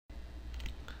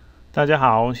大家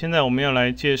好，现在我们要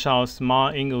来介绍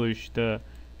Smart English 的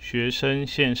学生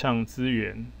线上资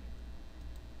源。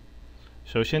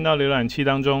首先到浏览器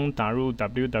当中打入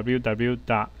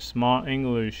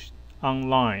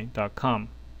www.smartenglishonline.com，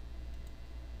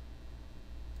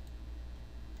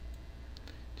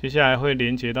 接下来会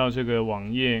连接到这个网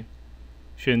页，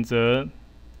选择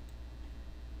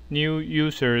New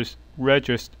Users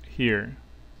Register Here，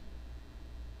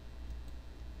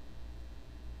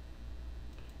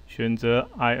 选择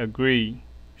I agree，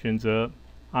 选择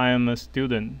I am a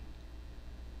student。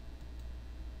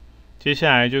接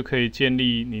下来就可以建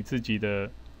立你自己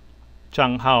的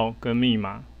账号跟密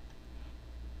码。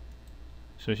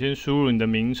首先输入你的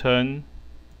名称，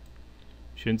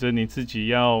选择你自己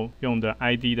要用的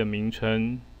ID 的名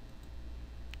称，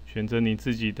选择你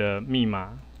自己的密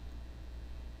码，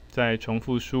再重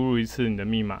复输入一次你的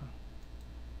密码，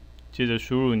接着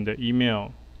输入你的 email，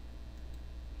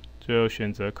 最后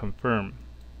选择 Confirm。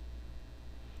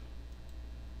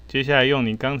接下来用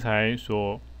你刚才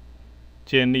所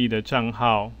建立的账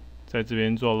号在这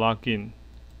边做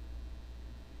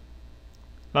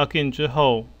login。login 之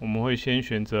后，我们会先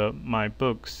选择 My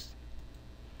Books，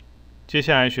 接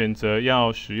下来选择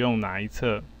要使用哪一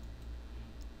册，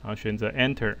然后选择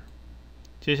Enter，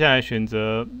 接下来选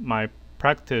择 My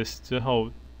Practice 之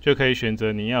后，就可以选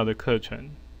择你要的课程。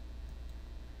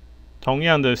同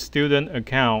样的 Student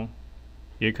Account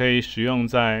也可以使用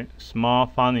在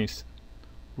Smart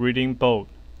Phonics、Reading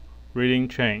Board、Reading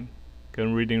Train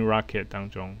跟 Reading Rocket 当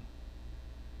中。